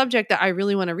like a subject that I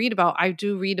really want to read about, I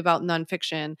do read about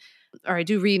nonfiction or I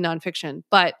do read nonfiction.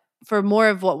 But for more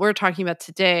of what we're talking about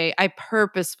today, I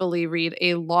purposefully read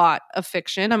a lot of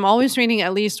fiction. I'm always reading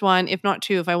at least one, if not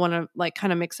two, if I want to like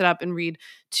kind of mix it up and read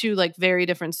two like very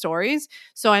different stories.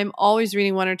 So I'm always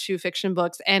reading one or two fiction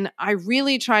books. And I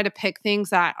really try to pick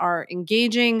things that are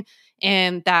engaging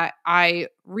and that I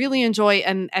really enjoy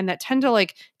and that tend to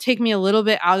like take me a little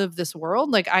bit out of this world.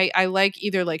 Like I like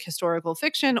either like historical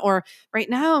fiction or right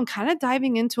now I'm kind of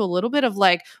diving into a little bit of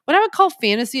like what I would call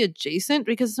fantasy adjacent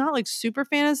because it's not like super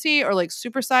fantasy or like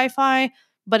super sci-fi,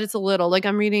 but it's a little like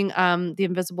I'm reading The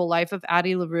Invisible Life of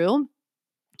Addie LaRue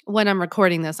when I'm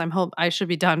recording this. I should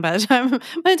be done by the time by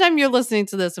the time you're listening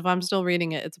to this. If I'm still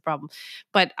reading it, it's a problem.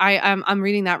 But I'm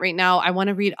reading that right now. I want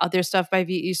to read other stuff by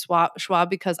V.E. Schwab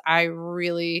because I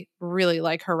really, really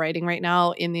like her writing right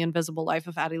now in The Invisible Life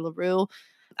of Addie LaRue.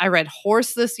 I read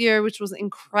Horse this year, which was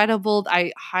incredible.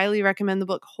 I highly recommend the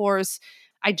book Horse.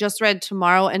 I just read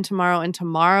Tomorrow and Tomorrow and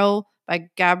Tomorrow by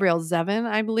Gabrielle Zevin,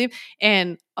 I believe.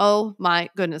 And oh my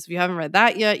goodness, if you haven't read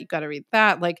that yet, you got to read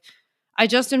that. Like I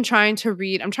just am trying to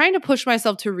read. I'm trying to push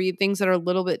myself to read things that are a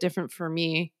little bit different for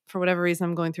me. For whatever reason,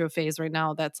 I'm going through a phase right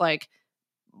now that's like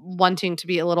wanting to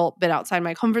be a little bit outside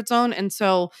my comfort zone. And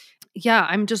so, yeah,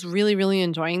 I'm just really, really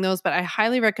enjoying those. But I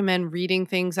highly recommend reading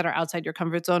things that are outside your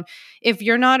comfort zone. If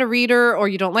you're not a reader or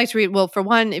you don't like to read, well, for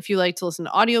one, if you like to listen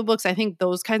to audiobooks, I think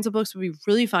those kinds of books would be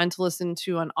really fun to listen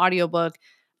to on audiobook.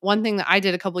 One thing that I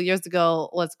did a couple of years ago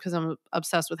was because I'm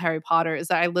obsessed with Harry Potter is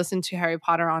that I listened to Harry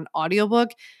Potter on audiobook.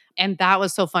 And that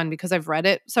was so fun because I've read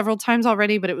it several times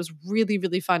already, but it was really,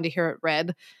 really fun to hear it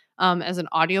read as an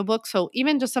audiobook. So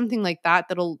even just something like that,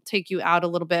 that'll take you out a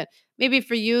little bit. Maybe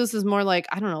for you, this is more like,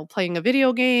 I don't know, playing a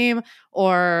video game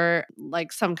or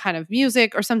like some kind of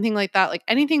music or something like that. Like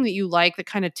anything that you like that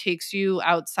kind of takes you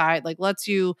outside, like lets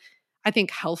you, I think,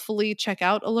 healthfully check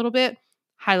out a little bit.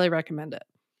 Highly recommend it.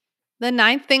 The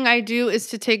ninth thing I do is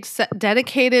to take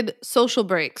dedicated social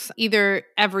breaks, either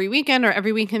every weekend or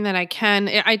every weekend that I can.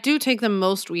 I do take them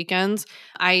most weekends.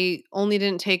 I only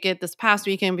didn't take it this past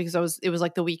weekend because it was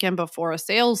like the weekend before a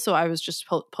sale, so I was just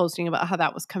posting about how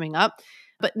that was coming up.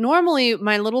 But normally,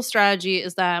 my little strategy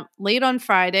is that late on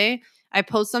Friday, I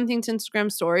post something to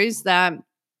Instagram stories that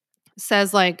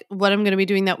says like what I'm going to be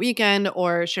doing that weekend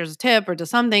or shares a tip or does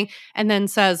something and then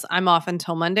says I'm off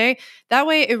until Monday. That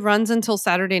way it runs until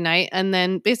Saturday night and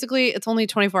then basically it's only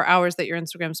 24 hours that your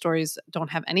Instagram stories don't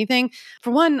have anything.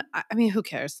 For one, I mean, who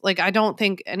cares? Like I don't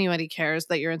think anybody cares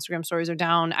that your Instagram stories are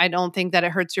down. I don't think that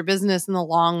it hurts your business in the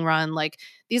long run. Like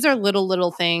these are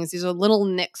little things. These are little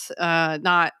nicks,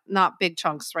 not big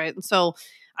chunks, right? And so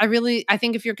I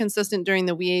think if you're consistent during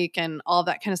the week and all of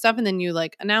that kind of stuff, and then you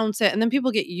like announce it, and then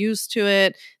people get used to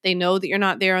it, they know that you're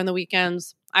not there on the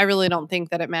weekends. I really don't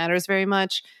think that it matters very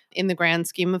much in the grand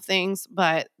scheme of things,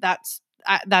 but that's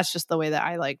just the way that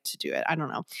I like to do it. I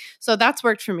don't know. So that's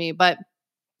worked for me. But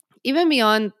even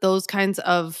beyond those kinds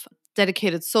of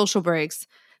dedicated social breaks,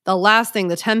 the last thing,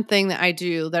 the 10th thing that I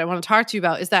do that I want to talk to you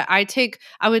about is that I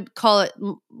would call it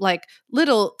like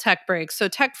little tech breaks. So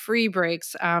tech free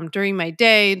breaks during my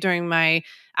day, during my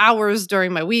hours,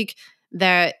 during my week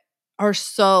that are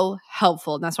so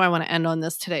helpful. And that's why I want to end on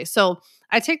this today. So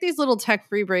I take these little tech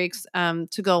free breaks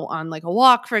to go on like a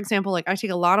walk, for example. Like I take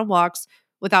a lot of walks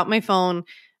without my phone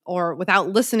or without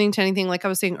listening to anything, like I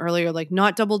was saying earlier, like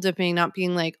not double dipping, not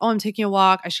being like, oh, I'm taking a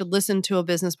walk. I should listen to a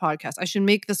business podcast. I should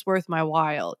make this worth my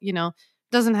while.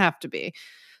 Doesn't have to be.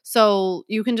 So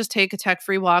you can just take a tech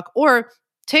free walk or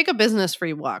take a business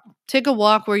free walk. Take a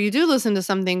walk where you do listen to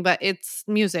something, but it's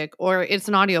music or it's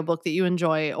an audiobook that you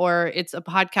enjoy or it's a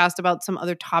podcast about some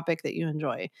other topic that you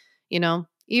enjoy.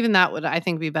 Even that would, I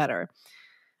think, be better.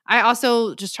 I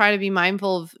also just try to be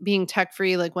mindful of being tech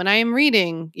free. Like when I am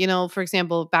reading, for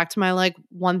example, back to my like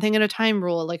one thing at a time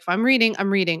rule. Like if I'm reading,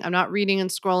 I'm reading. I'm not reading and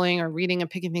scrolling or reading and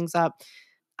picking things up.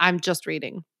 I'm just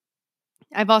reading.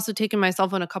 I've also taken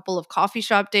myself on a couple of coffee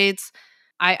shop dates.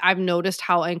 I've noticed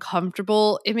how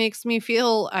uncomfortable it makes me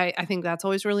feel. I think that's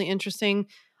always really interesting.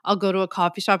 I'll go to a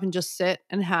coffee shop and just sit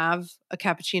and have a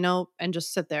cappuccino and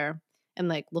just sit there and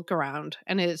like look around.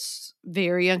 And it's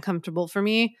very uncomfortable for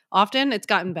me. Often it's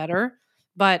gotten better,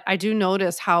 but I do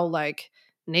notice how like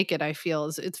naked I feel.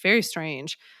 It's very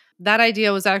strange. That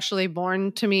idea was actually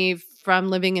born to me from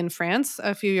living in France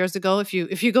a few years ago. If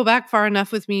you go back far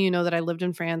enough with me, you know that I lived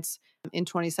in France in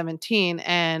 2017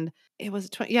 and it was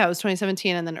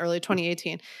 2017 and then early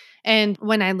 2018. And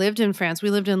when I lived in France, we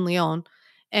lived in Lyon.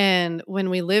 And when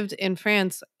we lived in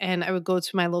France and I would go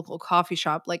to my local coffee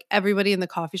shop, like everybody in the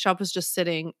coffee shop was just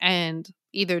sitting and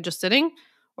either just sitting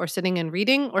or sitting and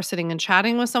reading or sitting and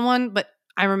chatting with someone. But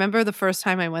I remember the first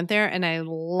time I went there and I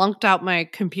lunked out my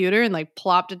computer and like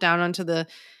plopped it down onto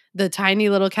the tiny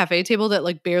little cafe table that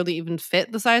like barely even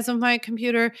fit the size of my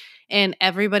computer. And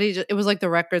everybody it was like the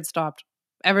record stopped.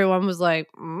 Everyone was like,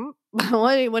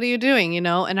 what are you doing?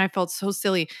 And I felt so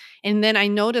silly. And then I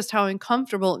noticed how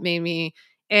uncomfortable it made me.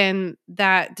 And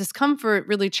that discomfort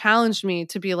really challenged me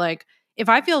to be like, if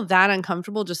I feel that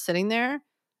uncomfortable just sitting there,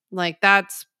 like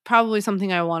that's probably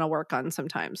something I want to work on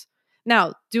sometimes.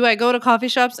 Now, do I go to coffee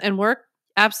shops and work?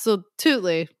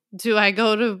 Absolutely. Do I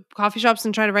go to coffee shops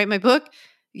and try to write my book?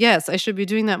 Yes, I should be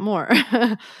doing that more.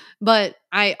 But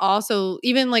I also,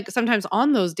 even like sometimes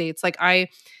on those dates,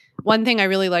 one thing I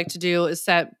really like to do is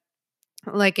set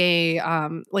like a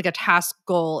task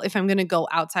goal if I'm going to go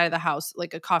outside of the house,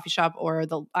 like a coffee shop or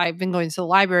I've been going to the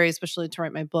library, especially to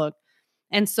write my book.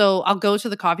 And so I'll go to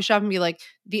the coffee shop and be like,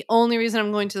 the only reason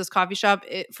I'm going to this coffee shop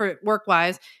for work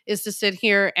wise is to sit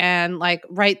here and like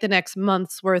write the next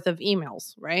month's worth of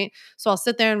emails. Right. So I'll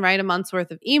sit there and write a month's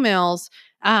worth of emails.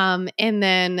 And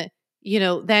then,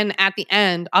 then at the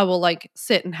end, I will like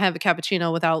sit and have a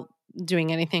cappuccino without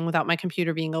doing anything, without my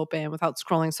computer being open, without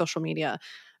scrolling social media.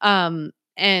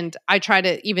 And I try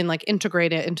to even like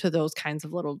integrate it into those kinds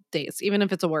of little dates, even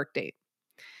if it's a work date.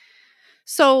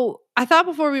 So I thought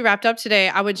before we wrapped up today,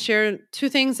 I would share two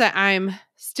things that I'm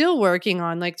still working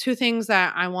on, like two things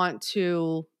that I want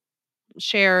to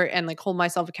share and like hold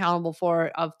myself accountable for,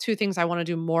 of two things I want to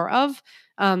do more of.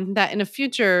 That in a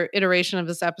future iteration of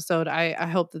this episode, I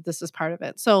hope that this is part of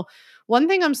it. So one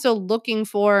thing I'm still looking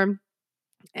for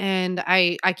And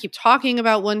I keep talking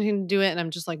about wanting to do it and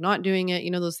I'm just like not doing it.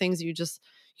 You know, those things you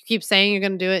keep saying you're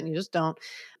going to do it and you just don't.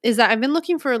 Is that I've been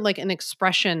looking for like an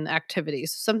expression activity,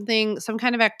 some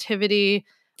kind of activity.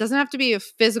 Doesn't have to be a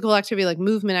physical activity like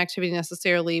movement activity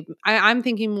necessarily. I'm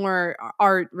thinking more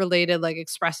art related, like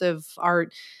expressive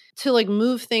art to like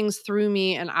move things through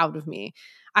me and out of me.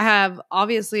 I have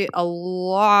obviously a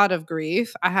lot of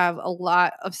grief. I have a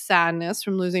lot of sadness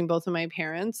from losing both of my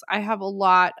parents. I have a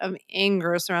lot of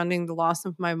anger surrounding the loss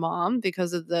of my mom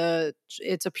because of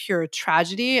it's a pure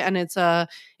tragedy and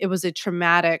it was a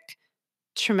traumatic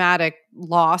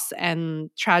loss and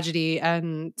tragedy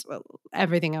and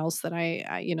everything else that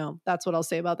that's what I'll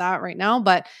say about that right now,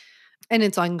 but and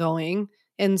it's ongoing.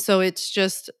 And so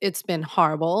it's been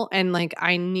horrible and like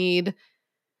I need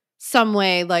some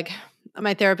way like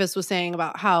my therapist was saying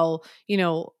about how,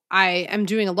 I am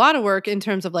doing a lot of work in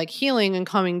terms of like healing and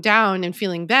calming down and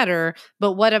feeling better,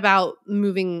 but what about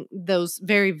moving those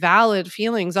very valid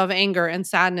feelings of anger and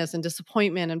sadness and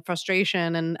disappointment and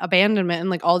frustration and abandonment and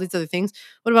like all these other things?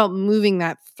 What about moving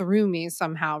that through me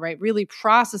somehow, right? Really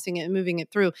processing it and moving it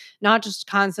through, not just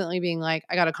constantly being like,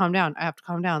 I got to calm down. I have to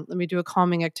calm down. Let me do a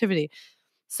calming activity.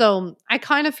 So I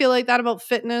kind of feel like that about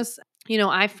fitness.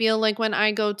 I feel like when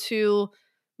I go to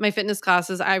my fitness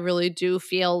classes, I really do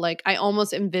feel like I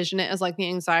almost envision it as like the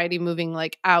anxiety moving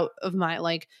like out of my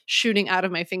like shooting out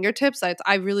of my fingertips.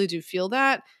 I really do feel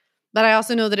that. But I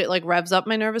also know that it like revs up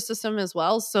my nervous system as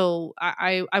well. So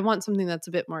I want something that's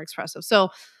a bit more expressive. So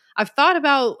I've thought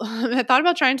about I thought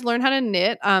about trying to learn how to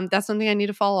knit. That's something I need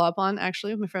to follow up on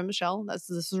actually with my friend Michelle. This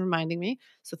is reminding me.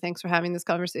 So thanks for having this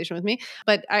conversation with me.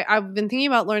 But I've been thinking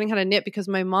about learning how to knit because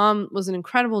my mom was an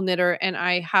incredible knitter and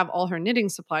I have all her knitting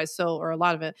supplies, or a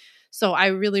lot of it. So I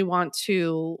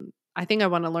think I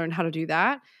want to learn how to do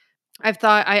that. I've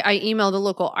thought I emailed a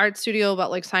local art studio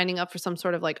about like signing up for some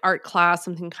sort of like art class,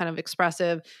 something kind of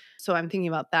expressive. So I'm thinking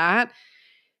about that.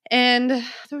 And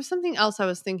there was something else I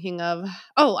was thinking of.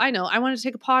 Oh, I know. I wanted to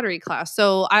take a pottery class.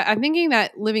 So I'm thinking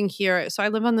that living here, so I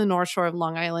live on the North Shore of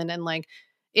Long Island and like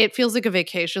it feels like a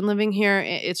vacation living here.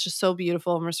 It's just so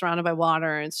beautiful and we're surrounded by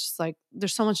water. It's just like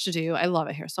there's so much to do. I love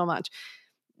it here so much.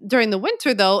 During the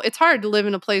winter, though, it's hard to live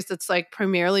in a place that's like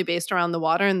primarily based around the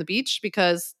water and the beach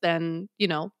because then,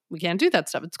 we can't do that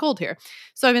stuff. It's cold here.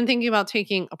 So I've been thinking about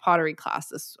taking a pottery class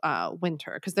this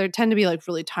winter because they tend to be like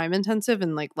really time intensive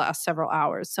and like last several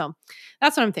hours. So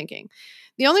that's what I'm thinking.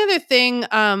 The only other thing,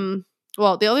 the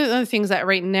only other things that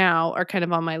right now are kind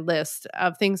of on my list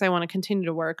of things I want to continue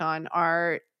to work on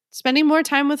are spending more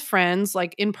time with friends,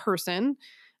 like in person.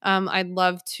 I'd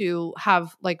love to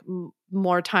have like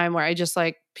more time where I just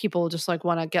like people just like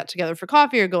want to get together for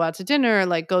coffee or go out to dinner, or,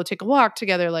 like go take a walk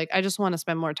together. Like I just want to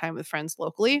spend more time with friends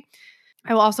locally.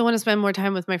 I will also want to spend more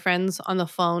time with my friends on the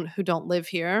phone who don't live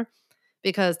here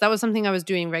because that was something I was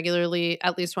doing regularly,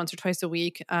 at least once or twice a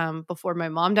week before my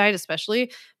mom died,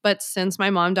 especially. But since my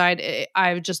mom died,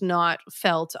 I've just not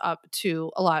felt up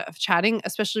to a lot of chatting,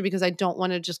 especially because I don't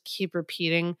want to just keep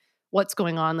repeating what's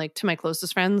going on, like to my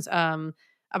closest friends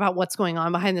about what's going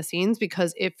on behind the scenes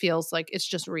because it feels like it's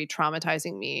just re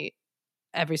traumatizing me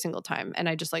every single time. And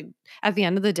I just like at the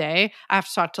end of the day, I have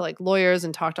to talk to like lawyers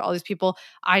and talk to all these people.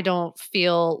 I don't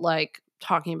feel like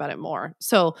talking about it more.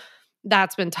 So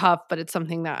that's been tough, but it's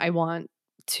something that I want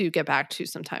to get back to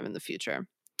sometime in the future.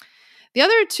 The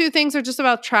other two things are just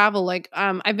about travel. Like,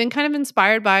 I've been kind of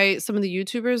inspired by some of the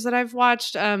YouTubers that I've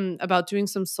watched about doing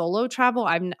some solo travel.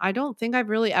 I don't think I've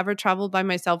really ever traveled by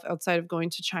myself outside of going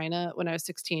to China when I was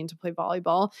 16 to play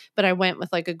volleyball. But I went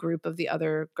with like a group of the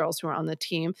other girls who were on the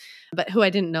team, but who I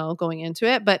didn't know going into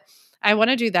it. But I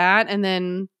want to do that, and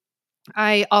then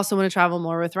I also want to travel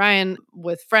more with Ryan,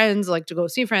 with friends, like to go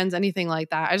see friends, anything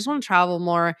like that. I just want to travel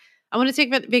more. I want to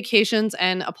take vacations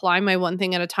and apply my one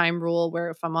thing at a time rule where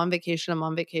if I'm on vacation, I'm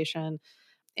on vacation.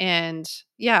 And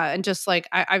yeah, and just like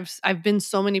I've been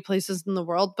so many places in the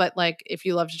world, but like if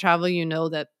you love to travel, you know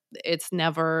that it's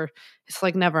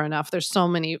like never enough. There's so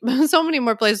many so many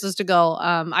more places to go.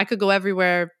 I could go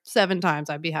everywhere 7 times,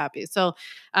 I'd be happy. So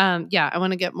yeah, I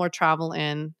want to get more travel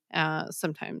in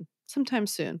sometime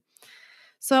soon.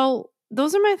 So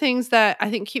those are my things that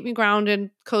I think keep me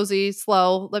grounded, cozy,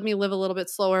 slow, let me live a little bit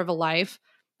slower of a life.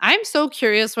 I'm so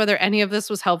curious whether any of this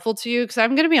was helpful to you because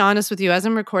I'm going to be honest with you. As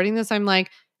I'm recording this, I'm like,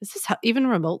 is this even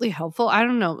remotely helpful? I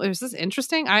don't know. Is this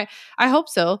interesting? I hope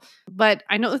so, but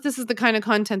I know that this is the kind of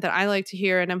content that I like to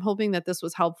hear, and I'm hoping that this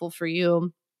was helpful for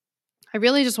you. I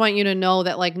really just want you to know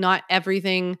that like not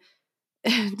everything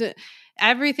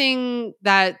everything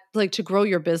that like to grow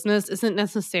your business isn't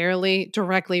necessarily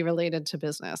directly related to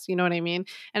business. You know what I mean?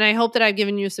 And I hope that I've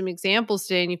given you some examples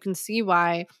today and you can see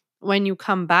why when you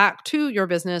come back to your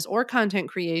business or content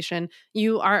creation,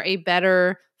 you are a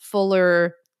better,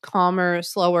 fuller, calmer,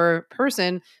 slower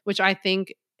person, which I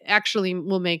think actually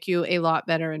will make you a lot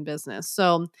better in business.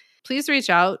 So please reach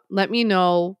out. Let me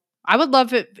know. I would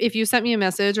love it if you sent me a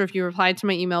message or if you replied to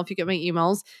my email, if you get my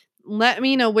emails, let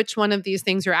me know which one of these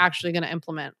things you're actually going to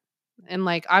implement. And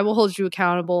like, I will hold you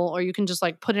accountable, or you can just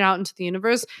like put it out into the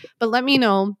universe. But let me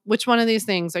know which one of these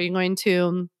things are you going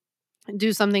to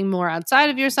do something more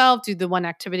outside of yourself, do the one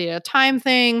activity at a time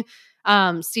thing,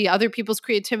 see other people's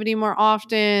creativity more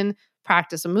often,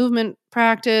 practice a movement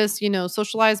practice,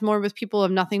 socialize more with people who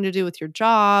have nothing to do with your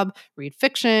job, read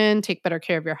fiction, take better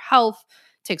care of your health,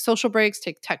 take social breaks,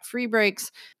 take tech-free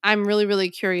breaks. I'm really, really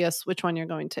curious which one you're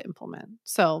going to implement.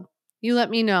 So you let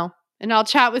me know, and I'll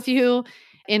chat with you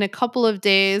in a couple of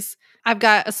days. I've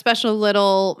got a special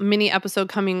little mini episode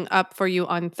coming up for you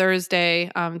on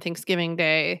Thursday, Thanksgiving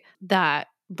Day, that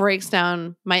breaks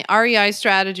down my REI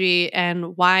strategy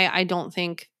and why I don't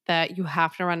think that you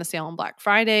have to run a sale on Black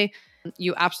Friday.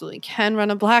 You absolutely can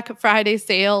run a Black Friday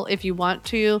sale if you want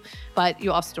to, but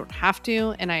you also don't have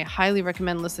to. And I highly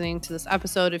recommend listening to this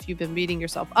episode if you've been beating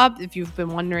yourself up, if you've been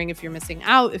wondering if you're missing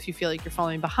out, if you feel like you're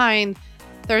falling behind.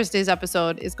 Thursday's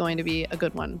episode is going to be a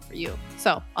good one for you.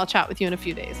 So I'll chat with you in a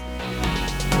few days.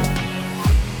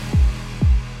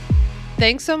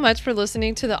 Thanks so much for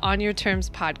listening to the On Your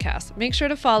Terms podcast. Make sure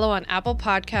to follow on Apple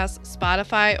Podcasts,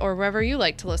 Spotify, or wherever you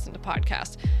like to listen to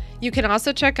podcasts. You can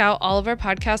also check out all of our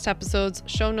podcast episodes,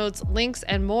 show notes, links,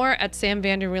 and more at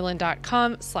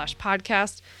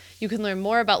samvanderwielen.com/podcast. You can learn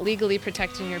more about legally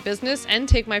protecting your business and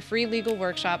take my free legal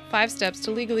workshop, 5 Steps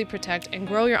to Legally Protect and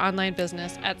Grow Your Online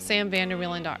Business at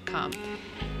samvanderwielen.com.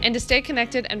 And to stay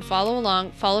connected and follow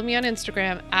along, follow me on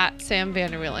Instagram at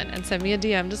samvanderwielen and send me a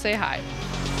DM to say hi.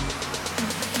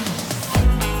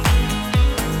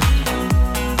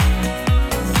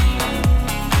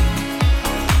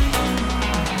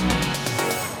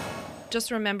 Just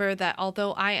remember that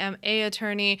although I am an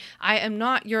attorney, I am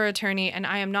not your attorney, and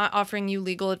I am not offering you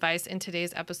legal advice in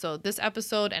today's episode. This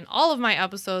episode and all of my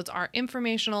episodes are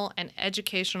informational and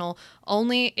educational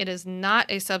only. It is not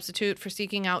a substitute for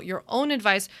seeking out your own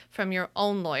advice from your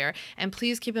own lawyer. And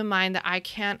please keep in mind that I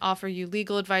can't offer you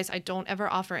legal advice. I don't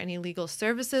ever offer any legal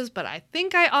services, but I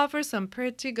think I offer some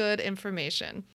pretty good information.